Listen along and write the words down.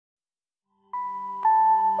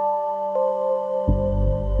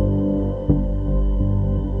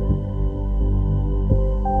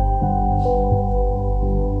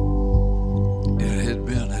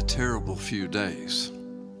few days.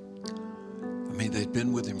 I mean, they'd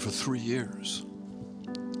been with him for 3 years.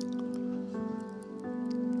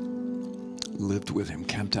 Lived with him,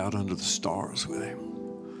 camped out under the stars with him.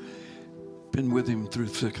 Been with him through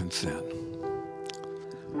thick and thin.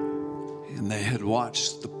 And they had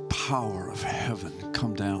watched the power of heaven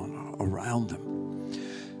come down around them.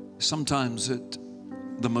 Sometimes at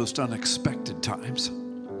the most unexpected times.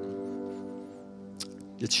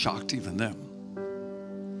 It shocked even them.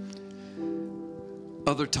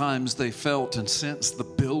 Other times they felt and sensed the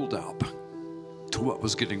build-up to what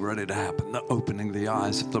was getting ready to happen, the opening the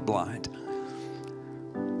eyes of the blind.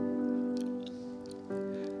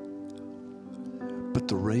 But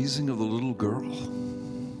the raising of the little girl,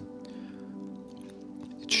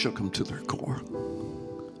 it shook them to their core.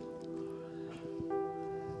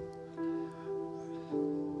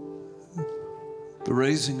 The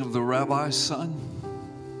raising of the rabbi's son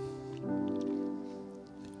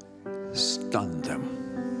stunned them.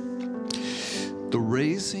 The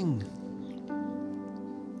raising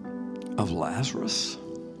of Lazarus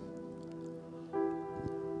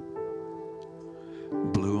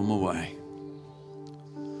blew them away.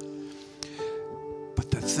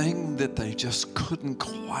 But the thing that they just couldn't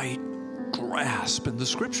quite grasp, and the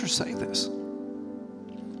scriptures say this,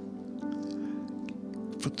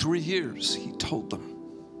 for 3 years he told them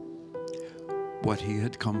what he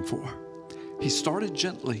had come for. He started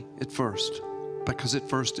gently at first, because at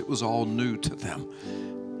first it was all new to them.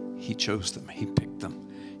 He chose them, he picked them,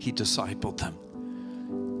 he discipled them,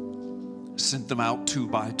 sent them out 2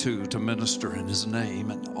 by 2 to minister in his name,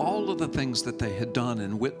 and all of the things that they had done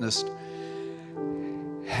and witnessed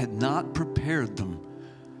had not prepared them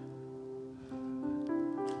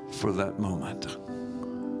for that moment.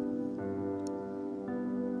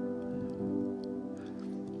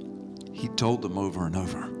 He told them over and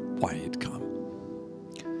over why he'd come.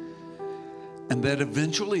 And that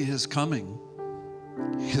eventually his coming,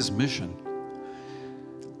 his mission,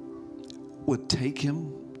 would take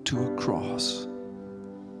him to a cross.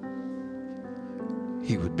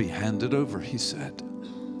 He would be handed over, he said,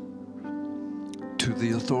 to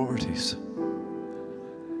the authorities.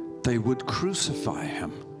 They would crucify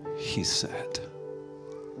him, he said.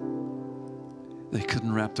 They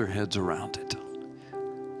couldn't wrap their heads around it.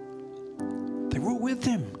 They were with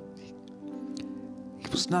him. He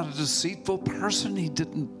was not a deceitful person. He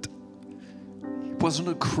wasn't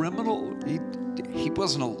a criminal. He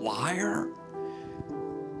wasn't a liar.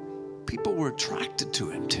 People were attracted to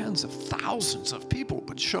him. Tens of thousands of people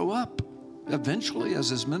would show up. Eventually, as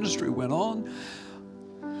his ministry went on,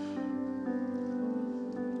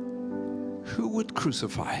 who would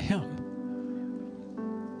crucify him?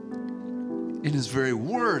 In his very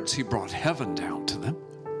words, he brought heaven down to them.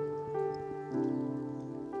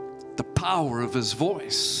 The power of his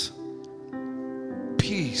voice.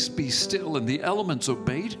 Peace, be still, and the elements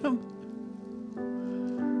obeyed him.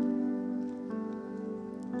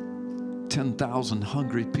 10,000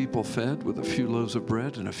 hungry people fed with a few loaves of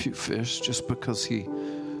bread and a few fish just because he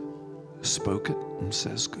spoke it and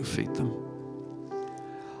says, go feed them.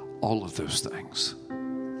 All of those things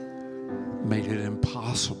made it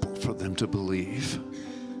impossible for them to believe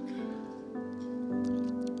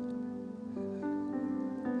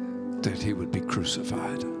that he would be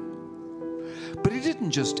crucified. But he didn't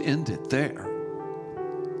just end it there.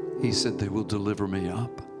 He said, they will deliver me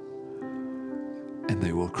up and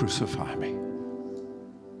they will crucify me.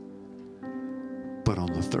 But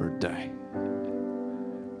on the third day,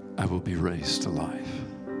 I will be raised to life.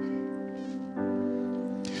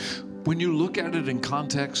 When you look at it in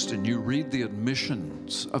context and you read the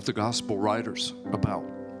admissions of the gospel writers about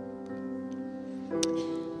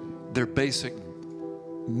their basic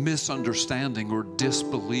misunderstanding or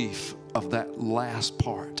disbelief of that last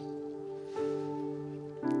part,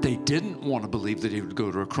 they didn't want to believe that he would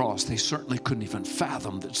go to a cross. They certainly couldn't even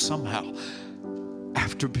fathom that somehow,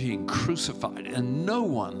 after being crucified, and no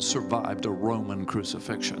one survived a Roman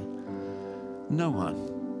crucifixion. No one.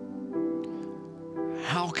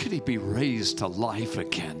 How could he be raised to life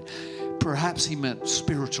again? Perhaps he meant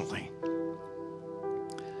spiritually.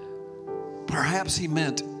 Perhaps he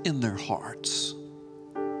meant in their hearts.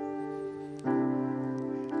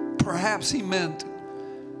 Perhaps he meant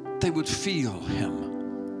they would feel him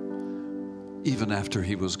even after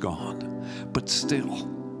he was gone. But still,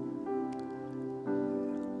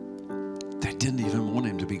 they didn't even want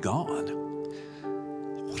him to be gone.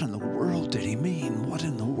 What in the world did he mean? What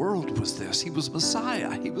in the world was this? He was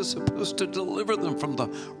Messiah. He was supposed to deliver them from the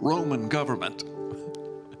Roman government.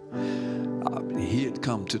 He had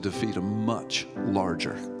come to defeat a much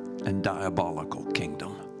larger and diabolical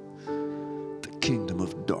kingdom. The kingdom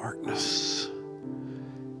of darkness.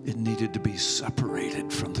 It needed to be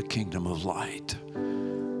separated from the kingdom of light.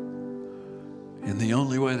 And the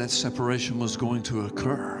only way that separation was going to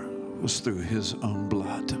occur was through his own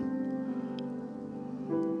blood.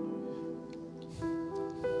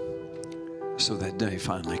 So that day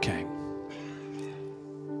finally came.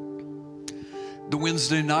 The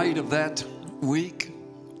Wednesday night of that week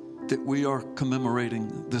that we are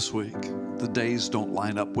commemorating this week, the days don't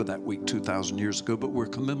line up with that week 2,000 years ago, but we're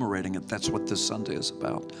commemorating it. That's what this Sunday is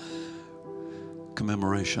about.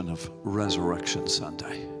 Commemoration of Resurrection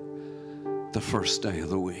Sunday, the first day of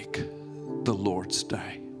the week, the Lord's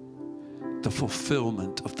Day, the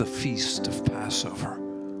fulfillment of the feast of Passover.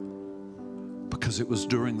 Because it was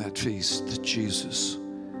during that feast that Jesus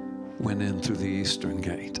went in through the eastern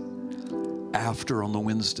gate. After, on the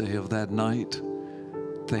Wednesday of that night,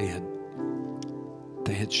 they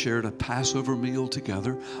had shared a Passover meal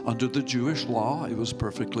together. Under the Jewish law, it was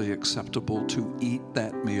perfectly acceptable to eat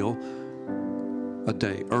that meal a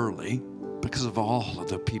day early because of all of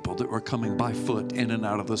the people that were coming by foot in and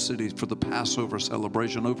out of the city for the Passover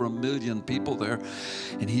celebration. Over 1 million people there.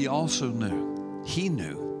 And he also knew, he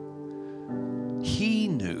knew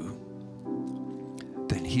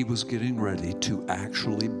that he was getting ready to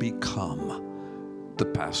actually become the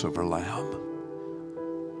Passover lamb.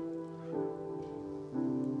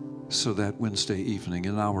 So that Wednesday evening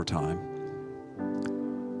in our time,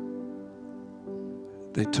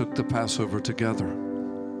 they took the Passover together.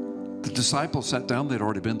 The disciples sat down. They'd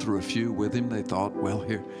already been through a few with him. They thought, well,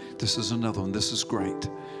 here, this is another one. This is great.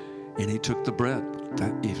 And he took the bread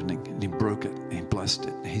that evening and he broke it and he blessed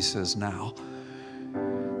it. And he says, now,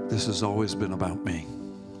 this has always been about me.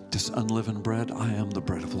 This unleavened bread, I am the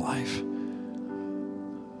bread of life.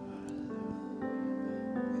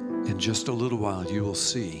 In just a little while, you will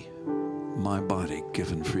see my body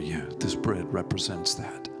given for you. This bread represents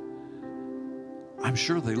that. I'm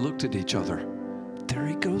sure they looked at each other. There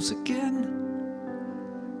he goes again.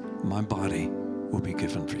 My body will be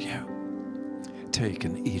given for you. Take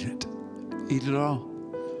and eat it. Eat it all.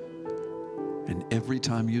 And every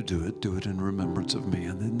time you do it in remembrance of me.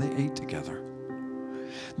 And then they ate together.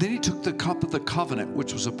 Then he took the cup of the covenant,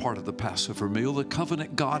 which was a part of the Passover meal, the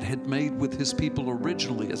covenant God had made with his people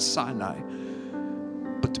originally at Sinai,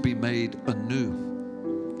 but to be made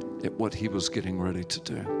anew at what he was getting ready to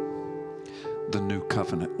do. The new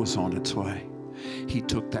covenant was on its way. He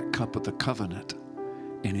took that cup of the covenant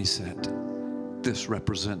and he said, this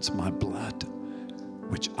represents my blood,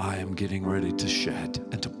 which I am getting ready to shed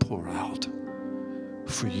and to pour out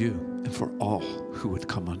for you and for all who would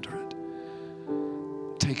come under it.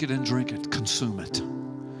 Take it and drink it, consume it.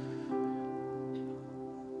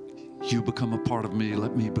 You become a part of me,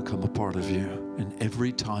 let me become a part of you. And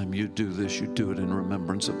every time you do this, you do it in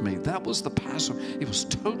remembrance of me. That was the Passover. It was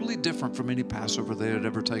totally different from any Passover they had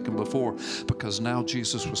ever taken before, because now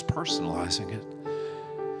Jesus was personalizing it.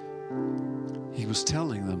 He was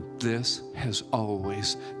telling them, this has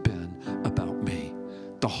always been about me.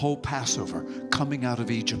 The whole Passover, coming out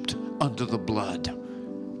of Egypt under the blood,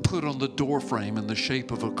 put on the door frame in the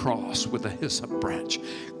shape of a cross with a hyssop branch.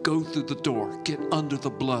 Go through the door, get under the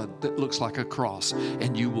blood that looks like a cross,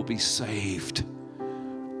 and you will be saved.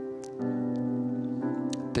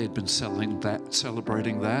 They had been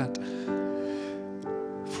celebrating that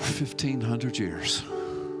for 1,500 years.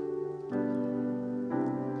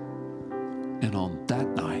 And on that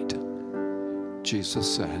night,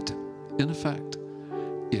 Jesus said, in effect,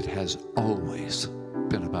 it has always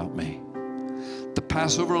been about me. The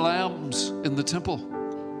Passover lambs in the temple,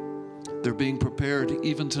 they're being prepared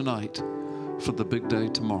even tonight for the big day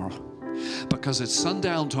tomorrow. Because it's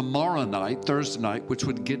sundown tomorrow night, Thursday night, which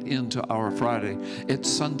would get into our Friday. It's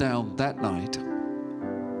sundown that night.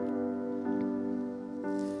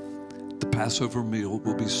 The Passover meal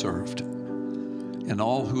will be served. And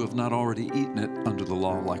all who have not already eaten it under the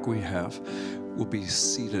law like we have will be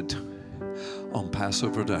seated on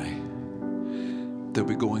Passover Day. They'll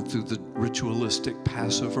be going through the ritualistic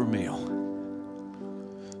Passover meal.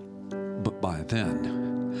 But by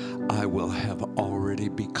then, I will have already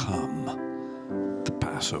become the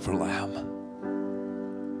Passover lamb.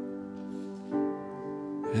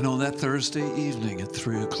 And on that Thursday evening at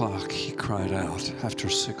 3 o'clock, he cried out after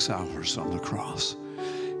 6 hours on the cross,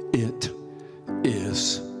 it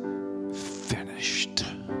is finished.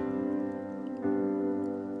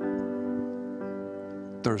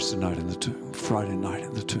 Thursday night in the tomb, Friday night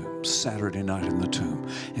in the tomb, Saturday night in the tomb,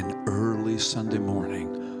 and early Sunday morning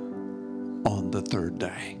on the third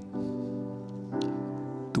day,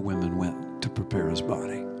 the women went to prepare his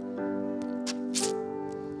body.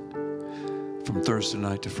 From Thursday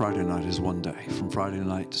night to Friday night is one day. From Friday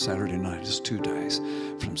night to Saturday night is 2 days.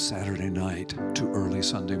 From Saturday night to early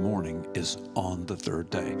Sunday morning is on the third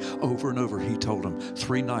day. Over and over he told them,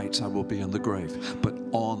 3 nights I will be in the grave, but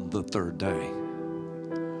on the third day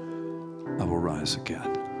I will rise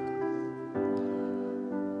again.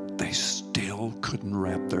 They still couldn't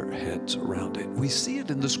wrap their heads around it. We see it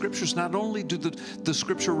in the scriptures. Not only do the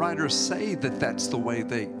scripture writers say that that's the way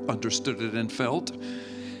they understood it and felt,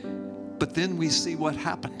 but then we see what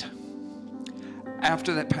happened.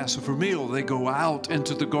 After that Passover meal, they go out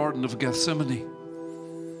into the Garden of Gethsemane.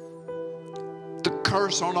 The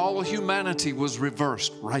curse on all humanity was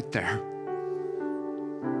reversed right there.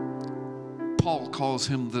 Paul calls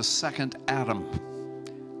him the second Adam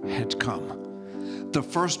had come. The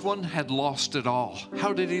first one had lost it all.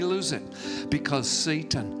 How did he lose it? Because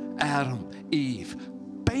Satan, Adam, Eve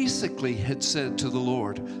basically had said to the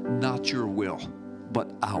Lord, not your will, but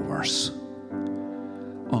ours.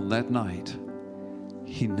 On that night,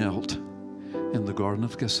 he knelt in the Garden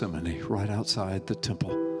of Gethsemane right outside the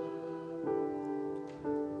temple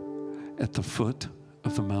at the foot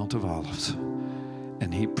of the Mount of Olives,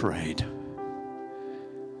 and he prayed,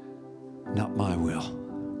 not my will,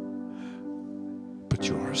 but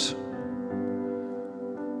yours.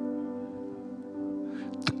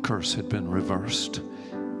 The curse had been reversed.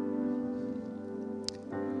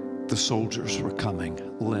 The soldiers were coming,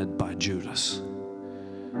 led by Judas,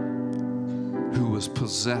 who was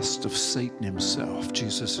possessed of Satan himself.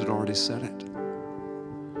 Jesus had already said it.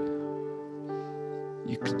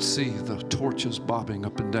 You could see the torches bobbing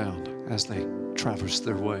up and down as they traversed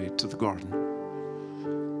their way to the garden.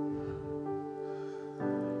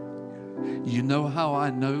 You know how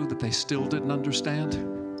I know that they still didn't understand?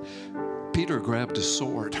 Peter grabbed his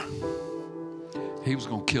sword. He was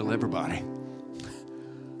going to kill everybody.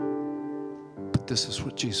 But this is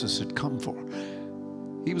what Jesus had come for.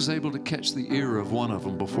 He was able to catch the ear of one of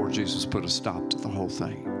them before Jesus put a stop to the whole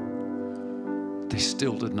thing. They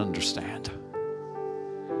still didn't understand.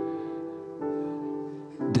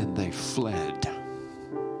 Then they fled,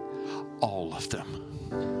 all of them.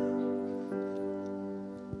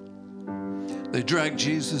 They dragged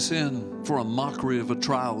Jesus in for a mockery of a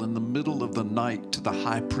trial in the middle of the night to the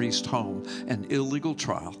high priest's home, an illegal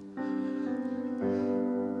trial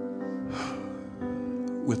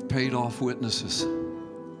with paid-off witnesses.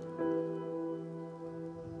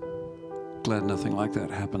 Glad nothing like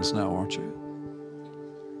that happens now, aren't you?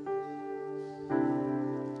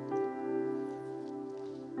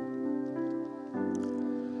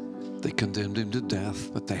 They condemned him to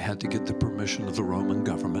death, but they had to get the permission of the Roman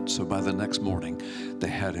government. So by the next morning, they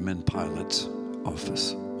had him in Pilate's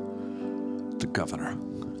office, the governor.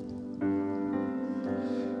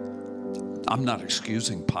 I'm not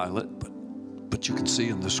excusing Pilate, but you can see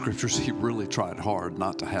in the scriptures he really tried hard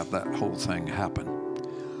not to have that whole thing happen.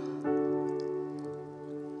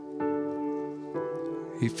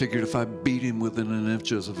 He figured if I beat him within an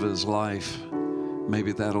inch of his life,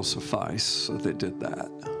 maybe that'll suffice. So they did that.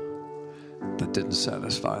 That didn't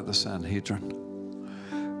satisfy the Sanhedrin.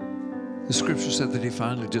 The scripture said that he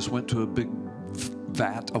finally just went to a big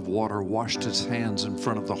vat of water, washed his hands in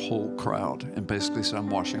front of the whole crowd, and basically said, I'm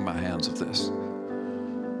washing my hands of this.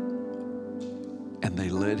 And they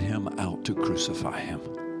led him out to crucify him.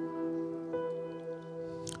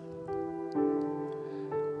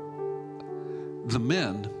 The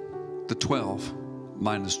men, the 12,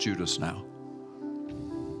 minus Judas now,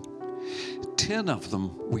 10 of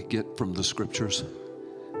them we get from the scriptures,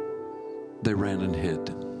 they ran and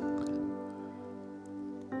hid.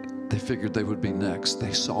 They figured they would be next.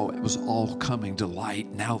 They saw it was all coming to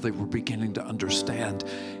light. Now they were beginning to understand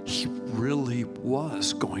he really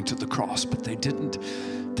was going to the cross, but they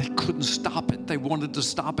couldn't stop it. They wanted to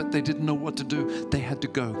stop it. They didn't know what to do. They had to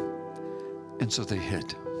go. And so they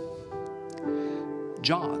hid.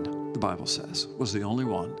 John, the Bible says, was the only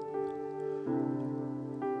one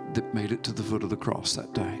that made it to the foot of the cross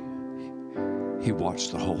that day. He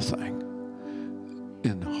watched the whole thing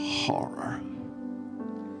in horror.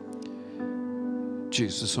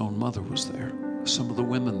 Jesus' own mother was there. Some of the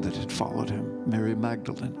women that had followed him, Mary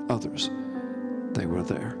Magdalene, others, they were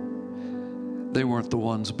there. They weren't the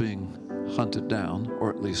ones being hunted down, or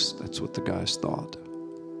at least that's what the guys thought.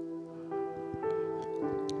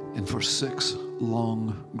 And for 6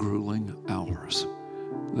 long, grueling hours,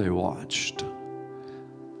 they watched.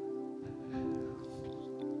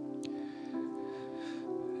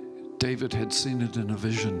 David had seen it in a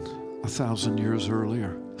vision 1,000 years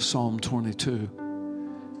earlier, Psalm 22.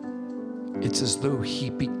 It's as though he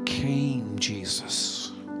became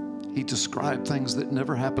Jesus. He described things that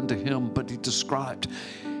never happened to him, but he described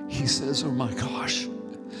He says, oh my gosh,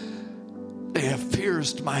 they have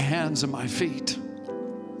pierced my hands and my feet.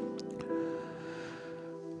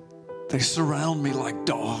 They surround me like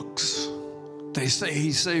dogs. They say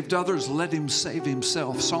he saved others, let him save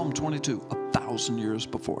himself. Psalm 22, 1,000 years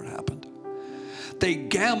before it happened. They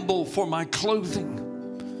gamble for my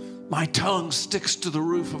clothing. My tongue sticks to the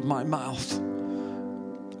roof of my mouth.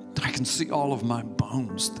 I can see all of my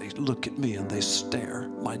bones. They look at me and they stare.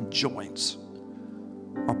 My joints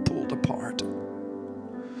are pulled apart.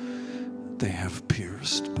 They have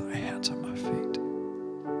pierced my hands and my feet.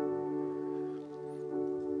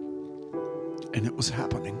 And it was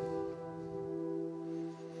happening.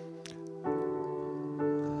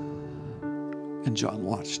 And John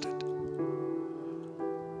watched it.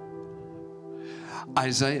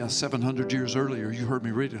 Isaiah, 700 years earlier, you heard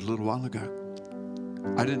me read it a little while ago.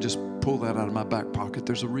 I didn't just pull that out of my back pocket.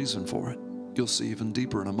 There's a reason for it. You'll see even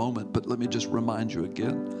deeper in a moment, but let me just remind you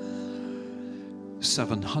again.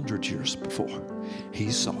 700 years before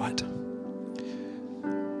he saw it,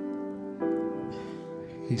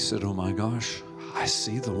 he said, oh my gosh, I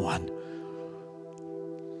see the one.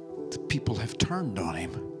 The people have turned on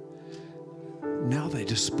him. Now they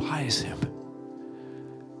despise him.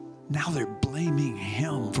 Now they're blaming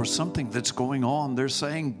him for something that's going on. They're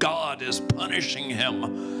saying God is punishing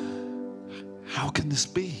him. How can this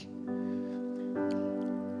be?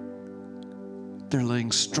 They're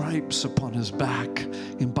laying stripes upon his back,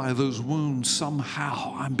 and by those wounds,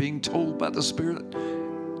 somehow, I'm being told by the Spirit,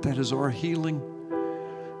 that is our healing.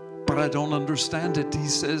 But I don't understand it. He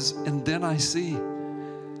says, and then I see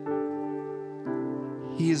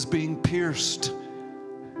he is being pierced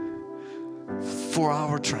for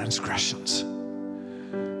our transgressions,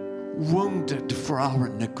 wounded for our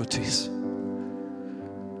iniquities.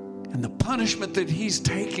 And the punishment that he's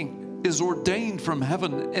taking is ordained from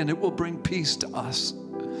heaven, and it will bring peace to us.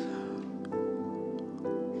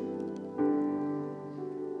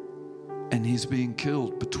 And he's being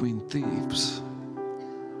killed between thieves.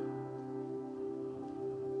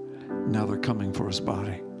 Now they're coming for his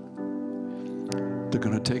body. They're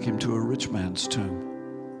going to take him to a rich man's tomb.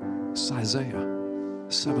 It's Isaiah,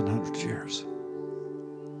 700 years.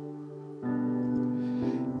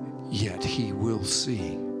 Yet he will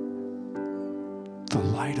see the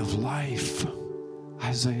light of life.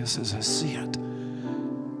 Isaiah says, I see it.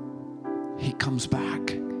 He comes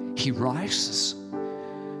back. He rises.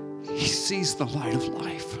 He sees the light of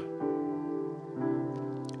life.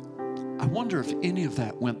 I wonder if any of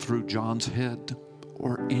that went through John's head,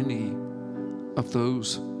 or any of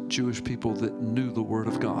those Jewish people that knew the Word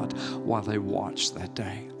of God while they watched that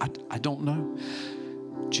day. I don't know.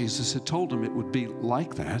 Jesus had told them it would be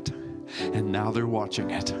like that, and now they're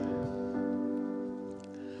watching it.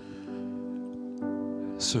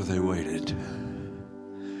 So they waited.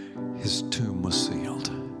 His tomb was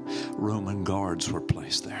sealed. Roman guards were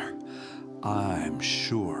placed there. I'm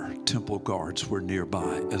sure temple guards were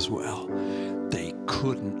nearby as well. They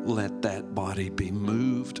couldn't let that body be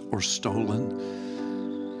moved or stolen,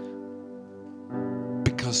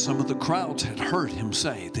 because some of the crowds had heard him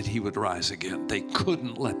say that he would rise again. They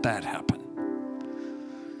couldn't let that happen.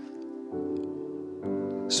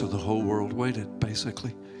 So the whole world waited,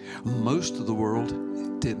 basically. Most of the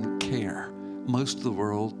world didn't care. Most of the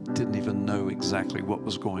world didn't even know exactly what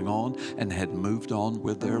was going on and had moved on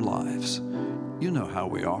with their lives. You know how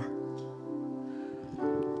we are.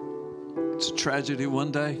 It's a tragedy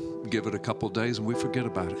one day, give it a couple of days and we forget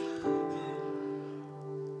about it.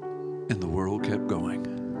 And the world kept going.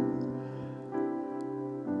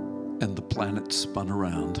 And the planet spun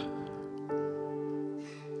around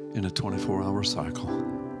in a 24-hour cycle.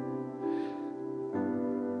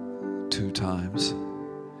 2 times.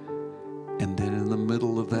 And then in the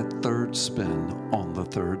middle of that third spin, on the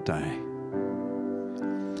third day,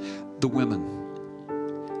 the women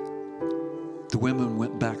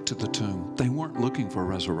went back to the tomb. They weren't looking for a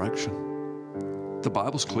resurrection. The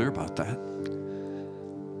Bible's clear about that.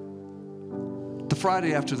 The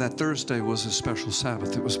Friday after that Thursday was a special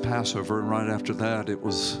Sabbath. It was Passover, and right after that,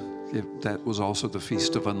 that was also the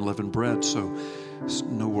Feast of Unleavened Bread. So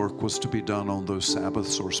no work was to be done on those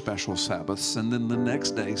Sabbaths or special Sabbaths. And then the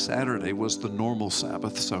next day, Saturday, was the normal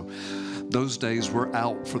Sabbath. So those days were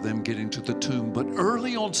out for them getting to the tomb. But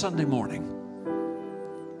early on Sunday morning,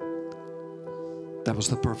 that was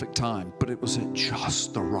the perfect time. But it was at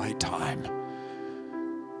just the right time.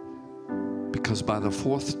 Because by the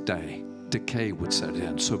 4th day, decay would set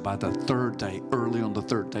in. So by the 3rd day, early on the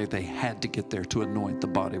 3rd day, they had to get there to anoint the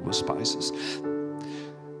body with spices.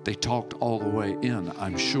 They talked all the way in,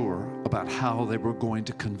 I'm sure, about how they were going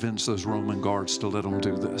to convince those Roman guards to let them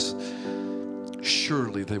do this.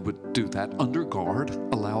 Surely they would do that under guard,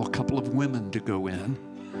 allow a couple of women to go in.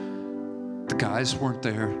 The guys weren't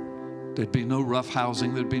there. There'd be no rough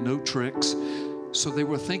housing. There'd be no tricks. So they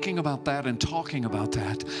were thinking about that and talking about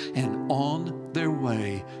that. And on their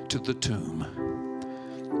way to the tomb,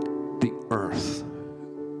 the earth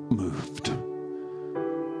moved.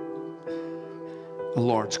 A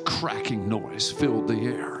large cracking noise filled the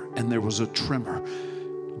air, and there was a tremor.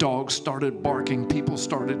 Dogs started barking, people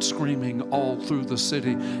started screaming all through the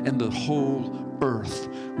city, and the whole earth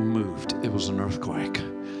moved. It was an earthquake.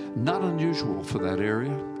 Not unusual for that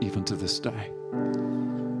area, even to this day.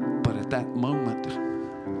 But at that moment,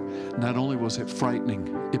 not only was it frightening,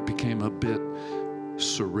 it became a bit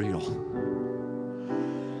surreal.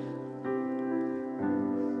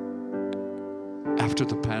 After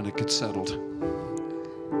the panic had settled,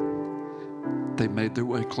 they made their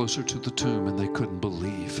way closer to the tomb, and they couldn't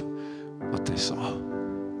believe what they saw.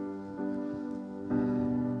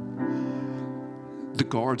 The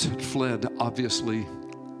guards had fled, obviously,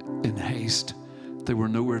 in haste. They were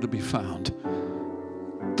nowhere to be found.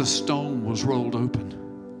 The stone was rolled open.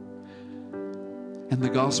 And the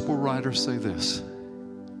gospel writers say this,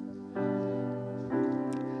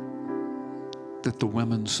 that the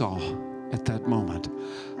women saw at that moment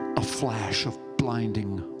a flash of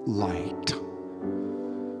blinding light.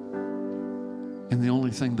 And the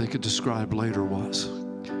only thing they could describe later was,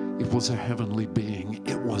 it was a heavenly being.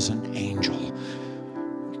 It was an angel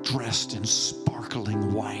dressed in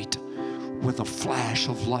sparkling white with a flash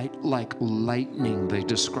of light like lightning, they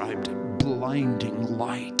described it. Blinding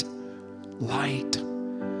light. Light.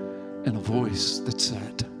 And a voice that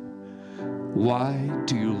said, "Why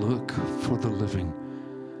do you look for the living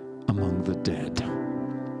among the dead?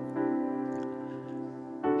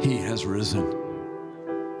 He has risen,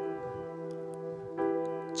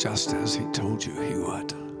 just as he told you he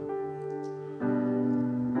would."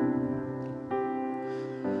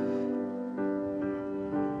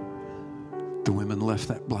 The women left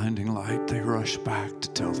that blinding light. They rushed back to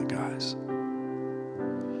tell the guys.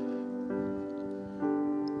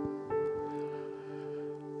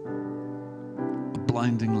 A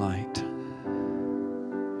blinding light.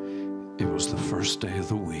 It was the first day of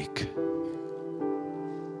the week.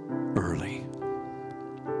 Early.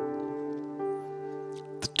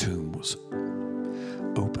 The tomb was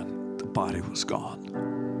open. The body was gone.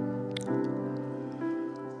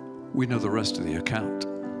 We know the rest of the account.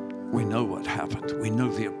 We know what happened. We know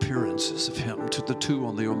the appearances of him to the two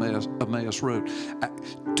on the Emmaus Road,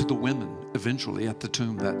 to the women eventually at the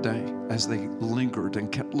tomb that day as they lingered and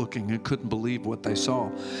kept looking and couldn't believe what they saw.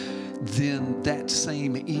 Then that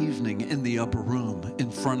same evening in the upper room in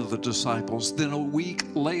front of the disciples. Then a week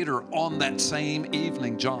later on that same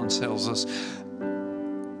evening, John tells us,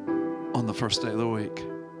 on the first day of the week,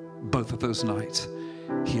 both of those nights,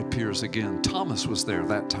 he appears again. Thomas was there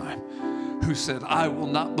that time, who said, "I will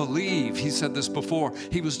not believe." He said this before.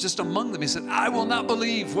 He was just among them. He said, "I will not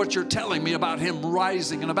believe what you're telling me about him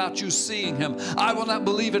rising and about you seeing him. I will not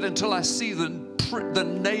believe it until I see the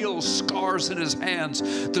nail scars in his hands,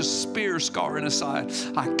 the spear scar in his side.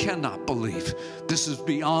 I cannot believe. This is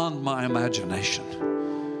beyond my imagination.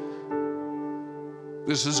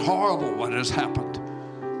 This is horrible what has happened.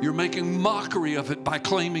 You're making mockery of it by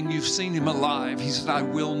claiming you've seen him alive." He said, "I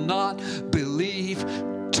will not believe."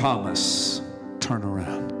 Thomas, turn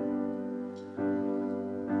around.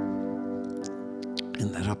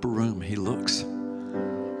 In that upper room, he looks.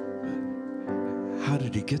 How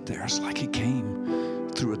did he get there? It's like he came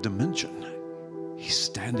through a dimension. He's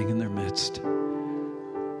standing in their midst.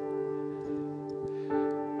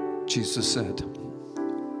 Jesus said,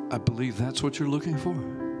 "I believe that's what you're looking for.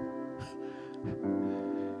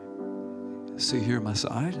 See here my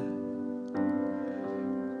side?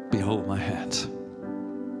 Behold my hands."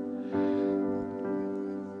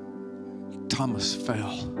 Thomas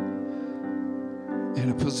fell in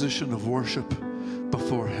a position of worship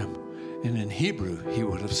before him. And in Hebrew, he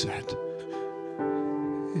would have said,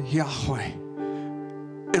 "Yahweh,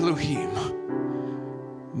 Elohim,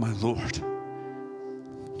 my Lord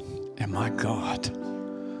and my God,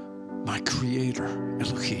 my Creator,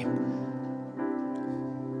 Elohim."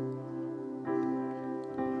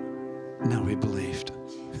 Now he believed.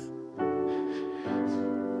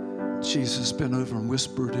 Jesus bent over and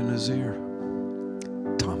whispered in his ear,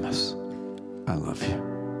 "Thomas, I love you.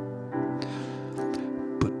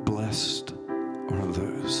 But blessed are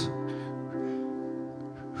those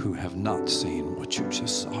who have not seen what you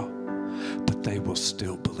just saw, but they will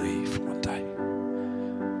still believe one day.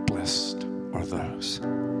 Blessed are those."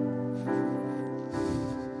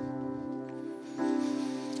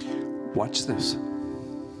 Watch this.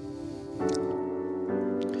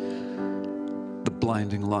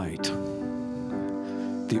 blinding light,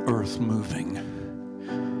 the earth moving,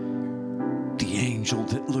 the angel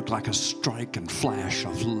that looked like a strike and flash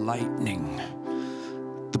of lightning,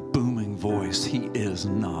 the booming voice, he is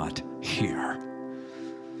not here.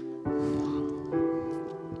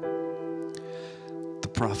 The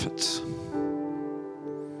prophets,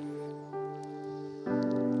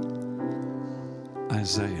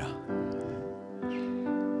 Isaiah,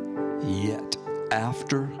 yet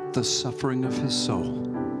after the suffering of his soul,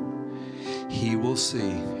 he will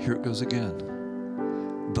see, here it goes again,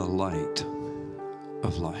 the light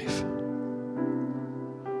of life.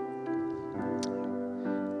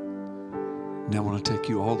 Now I want to take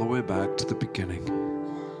you all the way back to the beginning.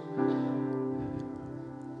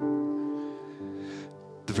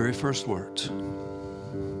 The very first words.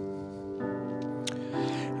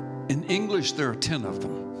 In English, there are 10 of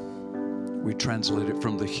them. We translate it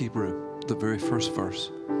from the Hebrew, the very first verse.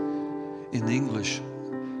 In English,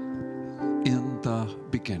 in the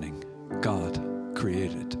beginning, God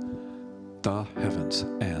created the heavens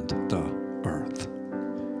and the earth.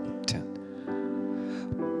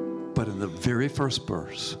 10. But in the very first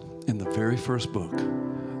verse, in the very first book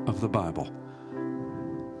of the Bible,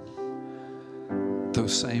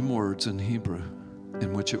 those same words in Hebrew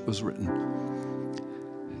in which it was written,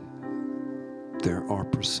 there are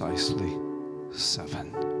precisely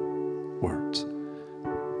 7 words.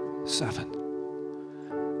 7.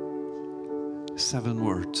 7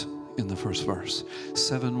 words in the first verse.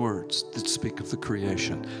 7 words that speak of the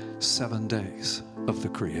creation. 7 days of the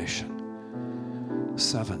creation.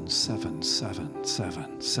 7, 7, 7,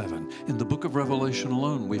 7, 7. In the book of Revelation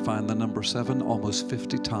alone, we find the number 7 almost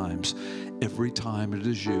 50 times. Every time it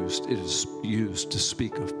is used to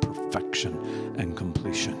speak of perfection and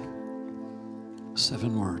completion.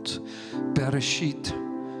 7 words. Bereshit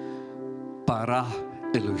bara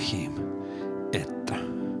Elohim et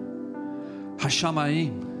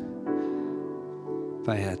Hashamayim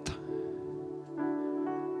vayet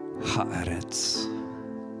haaretz.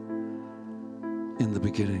 In the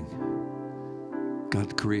beginning,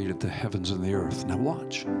 God created the heavens and the earth. Now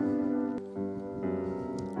watch.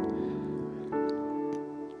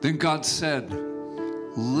 Then God said,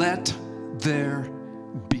 let there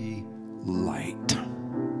be light.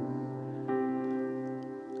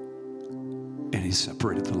 And he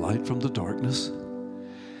separated the light from the darkness.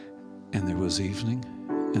 And there was evening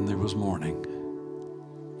and there was morning.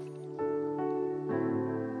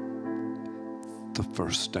 The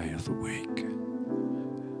first day of the week,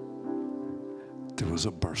 there was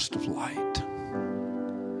a burst of light.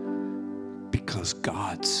 Because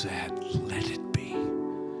God said, let it be.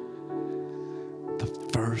 The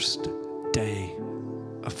first day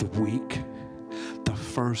of the week, the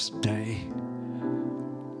first day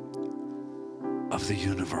of the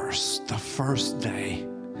universe, the first day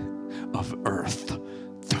of earth,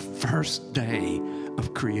 the first day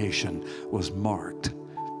of creation was marked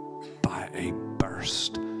by a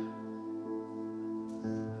burst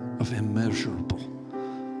of immeasurable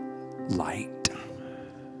light.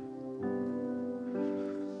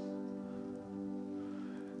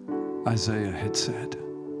 Isaiah had said,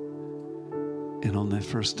 and on that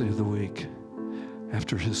first day of the week,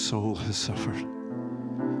 after his soul has suffered,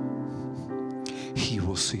 he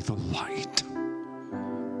will see the light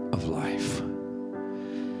of life.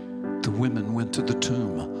 The women went to the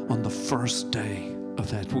tomb on the first day of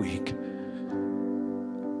that week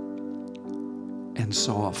and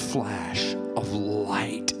saw a flash of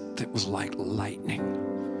light that was like lightning.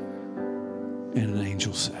 And an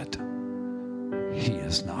angel said, he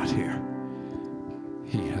is not here.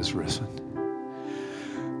 He has risen.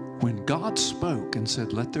 When God spoke and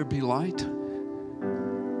said, let there be light,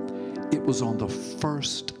 it was on the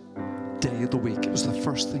first day of the week. It was the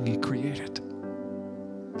first thing he created.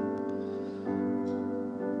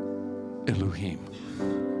 Elohim,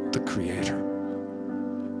 the creator.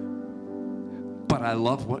 But I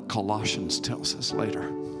love what Colossians tells us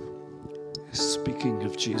later. Speaking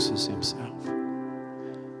of Jesus himself,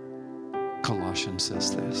 Colossians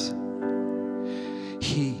says this.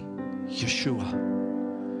 He,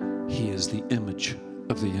 Yeshua, he is the image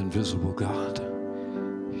of the invisible God.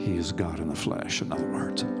 He is God in the flesh, in other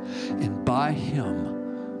words. And by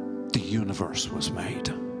him, the universe was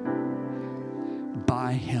made.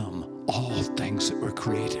 By him, all things that were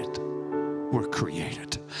created were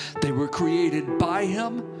created. They were created by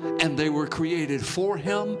him, and they were created for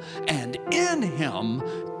him, and in him,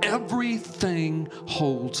 everything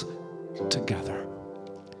holds together.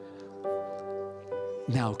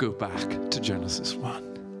 Now go back to Genesis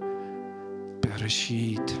 1.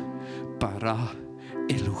 Bereshit bara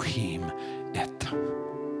Elohim et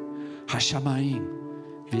Hashamayim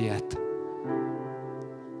viet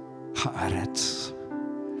haaretz.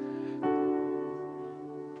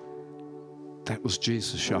 That was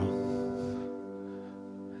Jesus, y'all.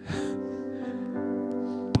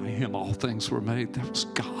 By him all things were made. That was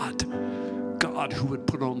God. God who would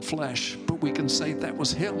put on flesh. But we can say that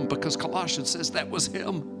was him because Colossians says that was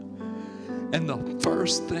him. And the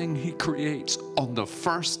first thing he creates on the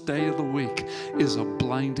first day of the week is a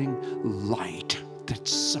blinding light that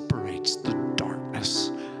separates the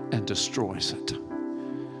darkness and destroys it.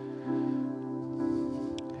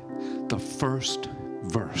 The first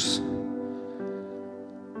verse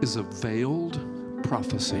is a veiled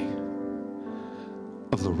prophecy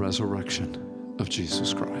of the resurrection of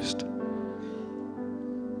Jesus Christ.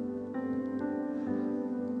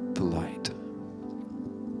 The light.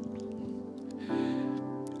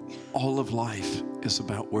 All of life is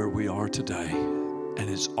about where we are today, and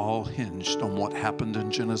it's all hinged on what happened in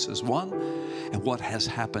Genesis 1 and what has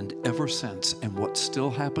happened ever since and what's still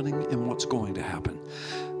happening and what's going to happen.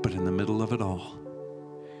 But in the middle of it all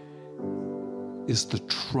is the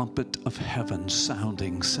trumpet of heaven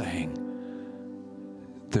sounding, saying,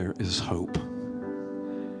 there is hope.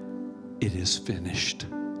 It is finished.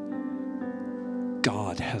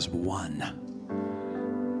 God has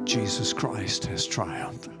won. Jesus Christ has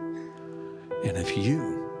triumphed. And if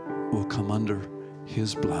you will come under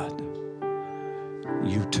his blood,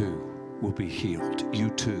 you too will be healed.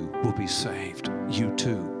 You too will be saved. You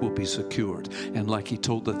too will be secured. And like he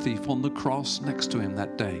told the thief on the cross next to him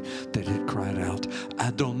that day, that it cried out,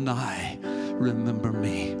 Adonai, remember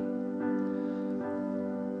me.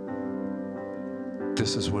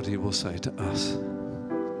 This is what he will say to us.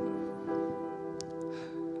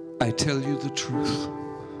 I tell you the truth.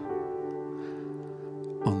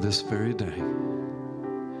 On this very day,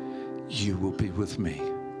 you will be with me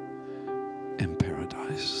in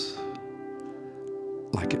paradise,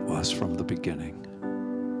 like it was from the beginning.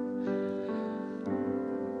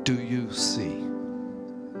 Do you see?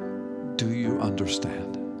 Do you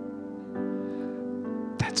understand?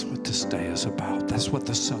 That's what this day is about. That's what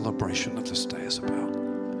the celebration of this day is about.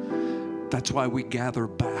 That's why we gather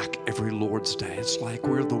back every Lord's Day. It's like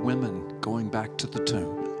we're the women going back to the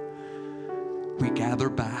tomb. We gather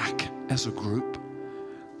back as a group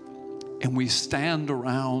and we stand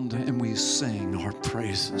around and we sing our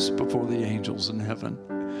praises before the angels in heaven.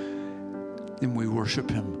 And we worship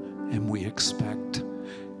him and we expect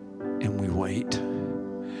and we wait.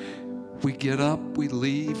 We get up, we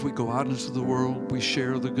leave, we go out into the world, we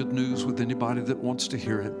share the good news with anybody that wants to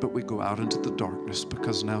hear it, but we go out into the darkness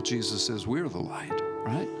because now Jesus says we're the light,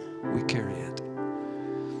 right? We carry it.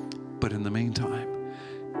 But in the meantime,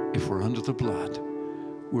 if we're under the blood,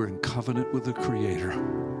 we're in covenant with the Creator.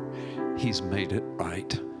 He's made it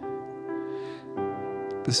right.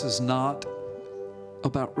 This is not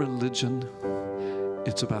about religion.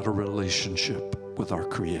 It's about a relationship with our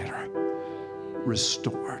Creator,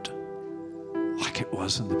 restored like it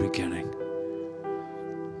was in the beginning.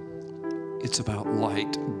 It's about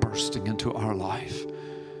light bursting into our life.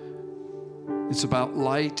 It's about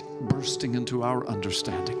light bursting into our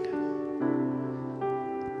understanding.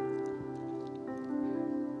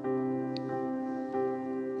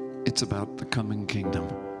 It's about the coming kingdom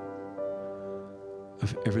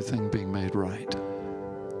of everything being made right.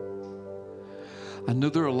 I know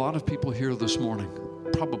there are a lot of people here this morning,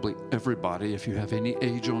 probably everybody, if you have any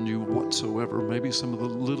age on you whatsoever. Maybe some of the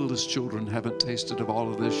littlest children haven't tasted of all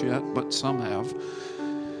of this yet, but some have.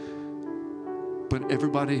 But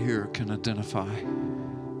everybody here can identify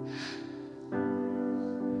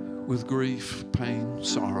with grief, pain,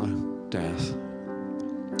 sorrow, death,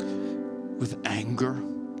 with anger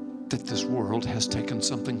that this world has taken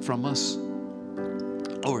something from us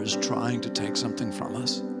or is trying to take something from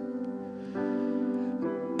us.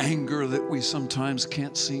 Anger that we sometimes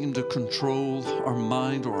can't seem to control our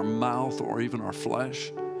mind or our mouth or even our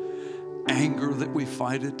flesh. Anger that we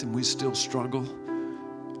fight it and we still struggle.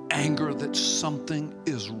 Anger that something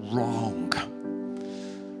is wrong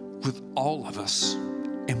with all of us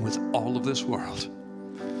and with all of this world.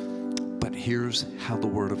 But here's how the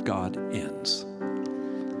Word of God ends.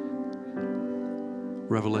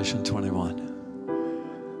 Revelation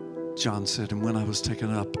 21. John said, and when I was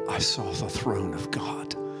taken up, I saw the throne of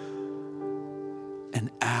God. And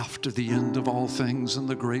after the end of all things and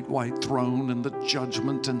the great white throne and the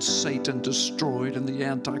judgment and Satan destroyed and the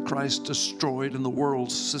Antichrist destroyed and the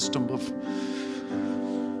world system of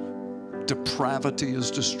depravity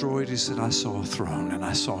is destroyed, he said, I saw a throne and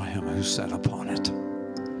I saw him who sat upon it.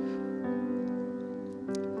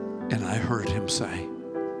 And I heard him say,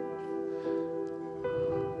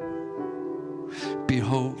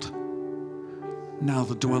 behold, Now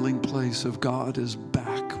the dwelling place of God is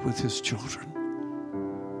back with his children.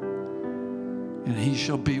 And he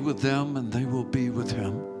shall be with them, and they will be with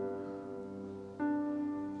him.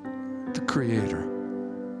 The Creator,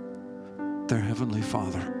 their Heavenly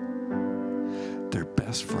Father, their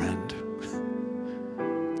best friend.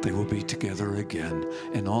 They will be together again.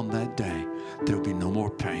 And on that day, there'll be no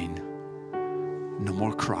more pain, no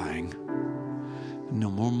more crying,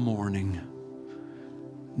 no more mourning,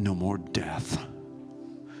 no more death.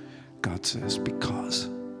 God says, because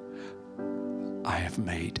I have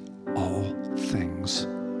made all things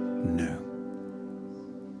new.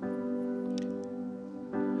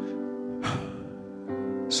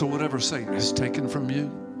 So whatever Satan has taken from you,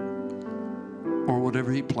 or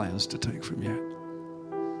whatever he plans to take from you,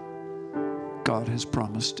 God has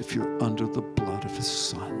promised if you're under the blood of his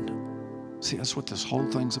Son. See, that's what this whole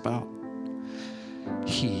thing's about.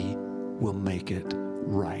 He will make it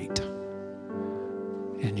right.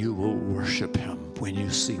 And you will worship him when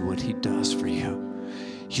you see what he does for you.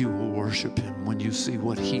 You will worship him when you see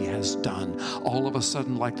what he has done. All of a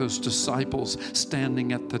sudden, like those disciples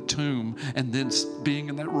standing at the tomb and then being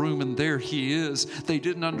in that room, and there he is. They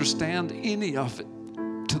didn't understand any of it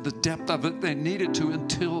to the depth of it they needed to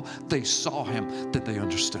until they saw him, that they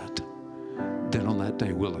understood. Then on that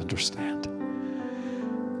day we'll understand.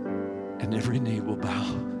 And every knee will bow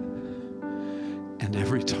and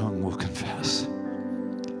every tongue will confess,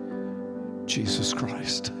 Jesus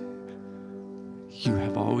Christ, you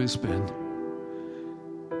have always been,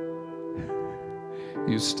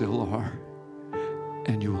 you still are,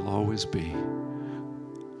 and you will always be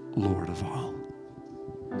Lord of all.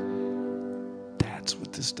 That's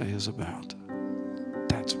what this day is about.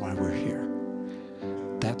 That's why we're here.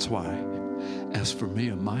 That's why, as for me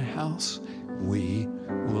and my house, we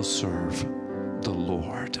will serve the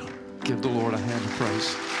Lord. Give the Lord a hand of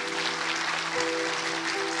praise.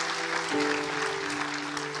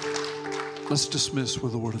 Let's dismiss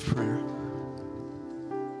with a word of prayer.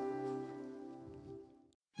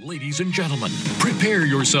 Ladies and gentlemen, prepare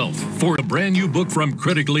yourself for a brand new book from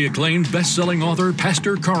critically acclaimed best-selling author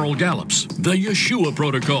Pastor Carl Gallups, The Yeshua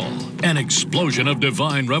Protocol, an explosion of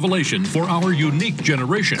divine revelation for our unique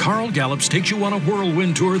generation. Carl Gallups takes you on a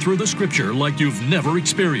whirlwind tour through the scripture like you've never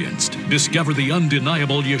experienced. Discover the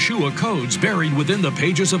undeniable Yeshua codes buried within the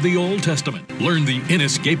pages of the Old Testament. Learn the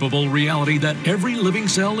inescapable reality that every living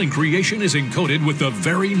cell in creation is encoded with the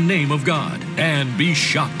very name of God. And be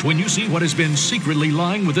shocked when you see what has been secretly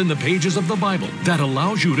lying within the pages of the Bible that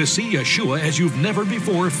allows you to see Yeshua as you've never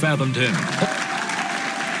before fathomed him.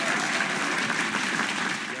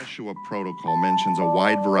 Yeshua Protocol mentions a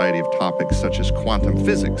wide variety of topics such as quantum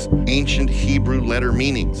physics, ancient Hebrew letter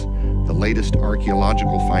meanings, the latest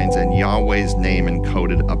archaeological finds, and Yahweh's name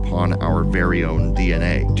encoded upon our very own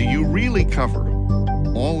DNA. Do you really cover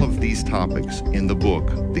all of these topics in the book,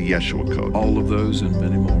 The Yeshua Code? All of those and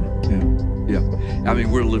many more. Yeah. I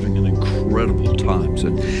mean, we're living in incredible times.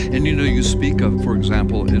 And you know, you speak of, for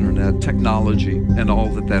example, internet technology and all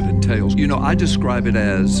that entails. You know, I describe it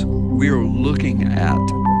as we are looking at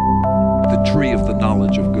the tree of the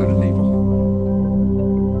knowledge of good and evil.